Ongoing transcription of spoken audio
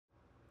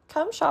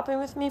Come shopping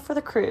with me for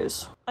the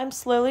cruise. I'm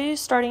slowly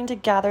starting to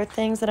gather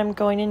things that I'm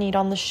going to need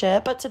on the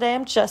ship, but today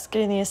I'm just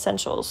getting the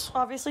essentials.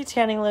 Obviously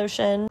tanning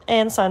lotion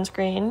and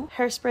sunscreen.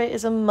 Hairspray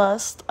is a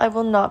must. I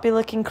will not be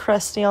looking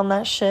crusty on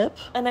that ship.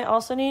 And I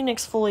also need an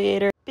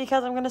exfoliator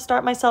because I'm going to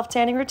start my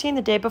self-tanning routine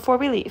the day before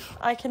we leave.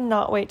 I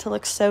cannot wait to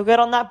look so good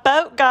on that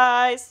boat,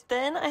 guys.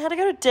 Then I had to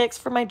go to Dick's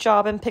for my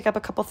job and pick up a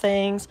couple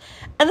things.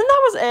 And then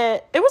that was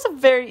it. It was a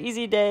very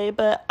easy day,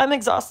 but I'm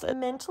exhausted.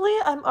 Mentally,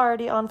 I'm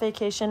already on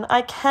vacation.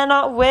 I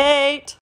cannot wait.